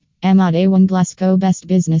Ammad Awan Glasgow Best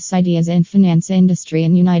Business Ideas in Finance Industry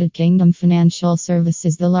in United Kingdom. Financial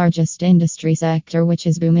services, the largest industry sector which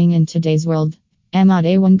is booming in today's world. Ammad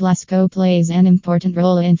Awan Glasgow plays an important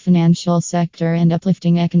role in financial sector and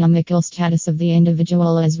uplifting economical status of the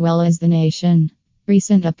individual as well as the nation.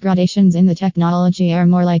 Recent up-gradations in the technology are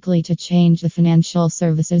more likely to change the financial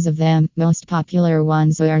services of them. Most popular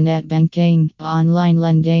ones are net banking, online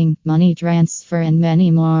lending, money transfer and many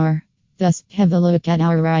more. Thus, have a look at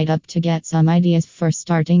our write-up to get some ideas for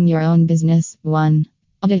starting your own business. 1.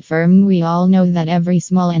 Audit firm. We all know that every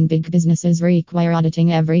small and big businesses require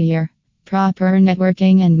auditing every year. Proper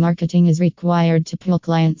networking and marketing is required to pull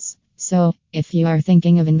clients. So, if you are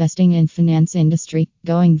thinking of investing in finance industry,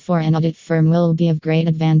 going for an audit firm will be of great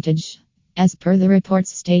advantage. As per the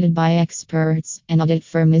reports stated by experts, an audit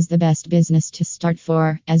firm is the best business to start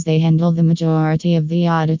for, as they handle the majority of the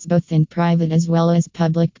audits both in private as well as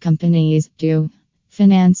public companies. 2.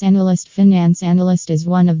 Finance analyst. Finance analyst is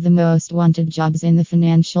one of the most wanted jobs in the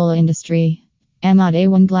financial industry. Ammad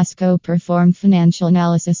Awan Glasgow perform financial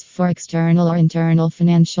analysis for external or internal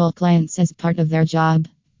financial clients as part of their job.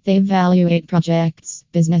 They evaluate projects,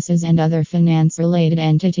 businesses, and other finance-related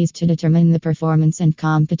entities to determine the performance and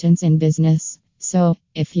competence in business. So,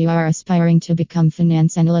 if you are aspiring to become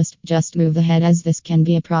finance analyst, just move ahead as this can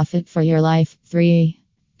be a profit for your life. 3.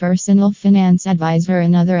 Personal finance advisor.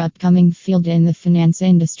 Another upcoming field in the finance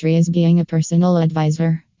industry is being a personal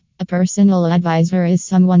advisor. A personal advisor is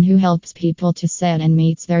someone who helps people to set and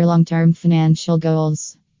meets their long-term financial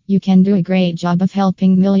goals. You can do a great job of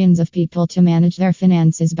helping millions of people to manage their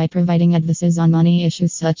finances by providing advice on money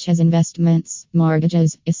issues such as investments,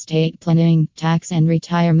 mortgages, estate planning, tax, and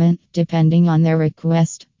retirement, depending on their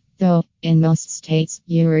request. Though, in most states,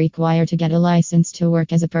 you require to get a license to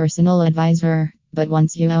work as a personal advisor. But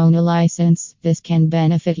once you own a license, this can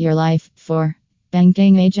benefit your life. 4.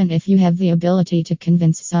 Banking agent. If you have the ability to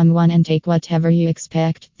convince someone and take whatever you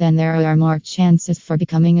expect, then there are more chances for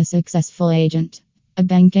becoming a successful agent. A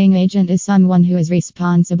banking agent is someone who is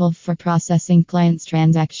responsible for processing clients'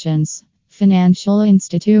 transactions. Financial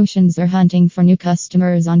institutions are hunting for new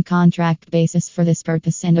customers on contract basis for this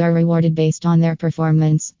purpose and are rewarded based on their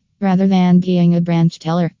performance. Rather than being a branch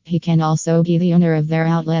teller, he can also be the owner of their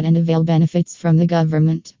outlet and avail benefits from the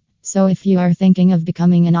government. So if you are thinking of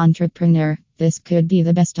becoming an entrepreneur, this could be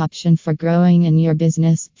the best option for growing in your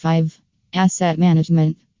business. 5. Asset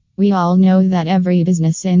management. We all know that every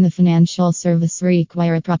business in the financial service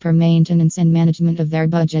require a proper maintenance and management of their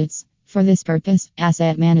budgets. For this purpose,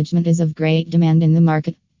 asset management is of great demand in the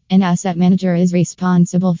market. An asset manager is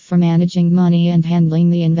responsible for managing money and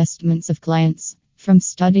handling the investments of clients. From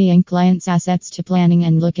studying clients' assets to planning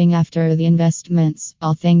and looking after the investments,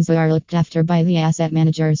 all things are looked after by the asset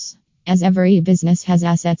managers. As every business has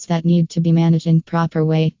assets that need to be managed in proper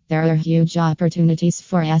way, there are huge opportunities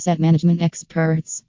for asset management experts.